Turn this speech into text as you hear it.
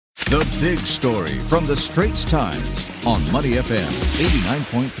The Big Story from the Straits Times on Money FM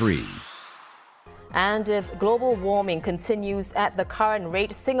 89.3. And if global warming continues at the current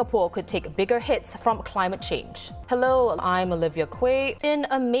rate, Singapore could take bigger hits from climate change. Hello, I'm Olivia Quay. In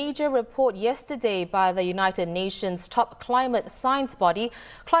a major report yesterday by the United Nations top climate science body,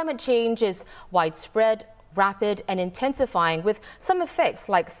 climate change is widespread, rapid and intensifying, with some effects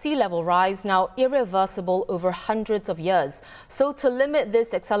like sea level rise now irreversible over hundreds of years. So to limit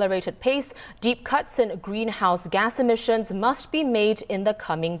this accelerated pace, deep cuts in greenhouse gas emissions must be made in the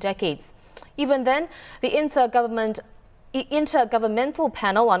coming decades. Even then, the Intergovernmental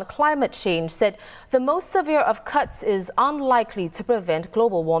Panel on Climate Change said the most severe of cuts is unlikely to prevent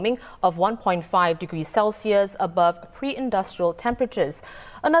global warming of 1.5 degrees Celsius above pre-industrial temperatures.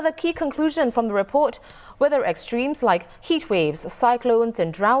 Another key conclusion from the report: weather extremes like heat waves, cyclones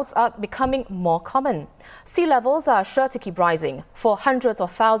and droughts are becoming more common. Sea levels are sure to keep rising for hundreds or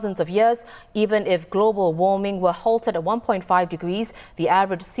thousands of years. Even if global warming were halted at 1.5 degrees, the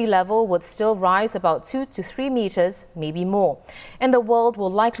average sea level would still rise about 2 to 3 meters, maybe more. And the world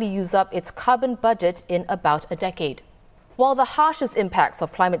will likely use up its carbon budget in about a decade. While the harshest impacts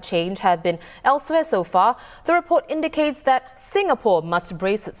of climate change have been elsewhere so far, the report indicates that Singapore must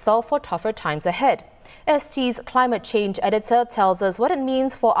brace itself for tougher times ahead. ST's climate change editor tells us what it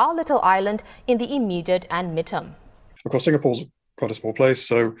means for our little island in the immediate and midterm. Of course, Singapore's quite a small place,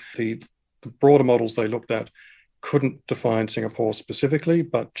 so the broader models they looked at couldn't define Singapore specifically,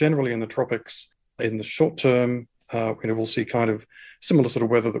 but generally in the tropics, in the short term, we'll see kind of similar sort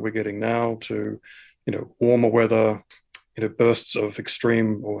of weather that we're getting now to, warmer weather, bursts of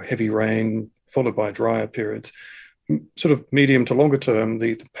extreme or heavy rain followed by drier periods. Sort of medium to longer term,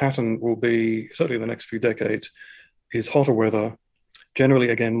 the pattern will be, certainly in the next few decades, is hotter weather, generally,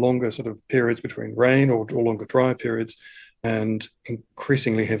 again, longer sort of periods between rain or longer dry periods, and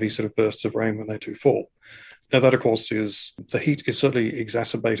increasingly heavy sort of bursts of rain when they do fall. Now, that, of course, is the heat is certainly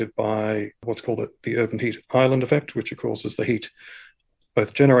exacerbated by what's called the urban heat island effect, which, of course, is the heat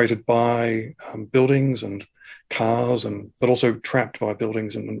both generated by buildings and cars, but also trapped by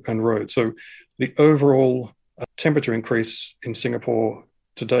buildings and roads. So the overall temperature increase in Singapore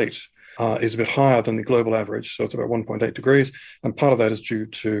to date is a bit higher than the global average, so it's about 1.8 degrees, and part of that is due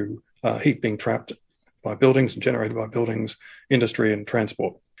to heat being trapped by buildings and generated by buildings, industry and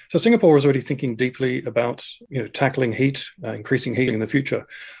transport. So Singapore is already thinking deeply about tackling heat, increasing heat in the future.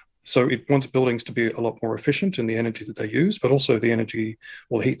 So it wants buildings to be a lot more efficient in the energy that they use, but also the energy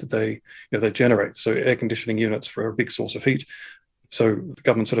or the heat that they generate. So air conditioning units are a big source of heat. So the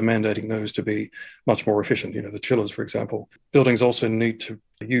government's sort of mandating those to be much more efficient, the chillers, for example. Buildings also need to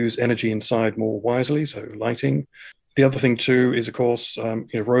use energy inside more wisely, so lighting. The other thing too is, of course,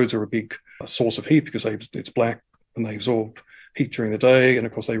 roads are a big source of heat because it's black and they absorb heat during the day, and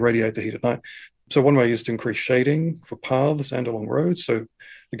of course they radiate the heat at night. So one way is to increase shading for paths and along roads. So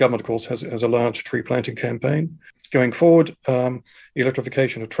the government, of course, has a large tree planting campaign. Going forward,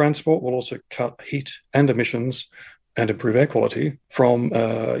 electrification of transport will also cut heat and emissions and improve air quality from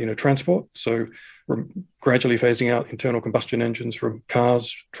transport. So we're gradually phasing out internal combustion engines from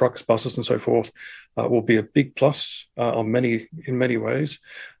cars, trucks, buses, and so forth will be a big plus in many ways.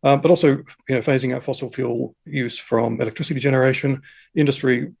 But also, phasing out fossil fuel use from electricity generation.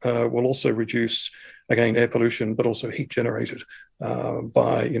 Industry will also reduce, again, air pollution, but also heat generated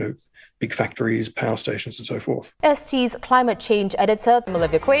by big factories, power stations, and so forth. ST's climate change editor,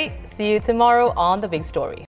 Olivia Quay. See you tomorrow on The Big Story.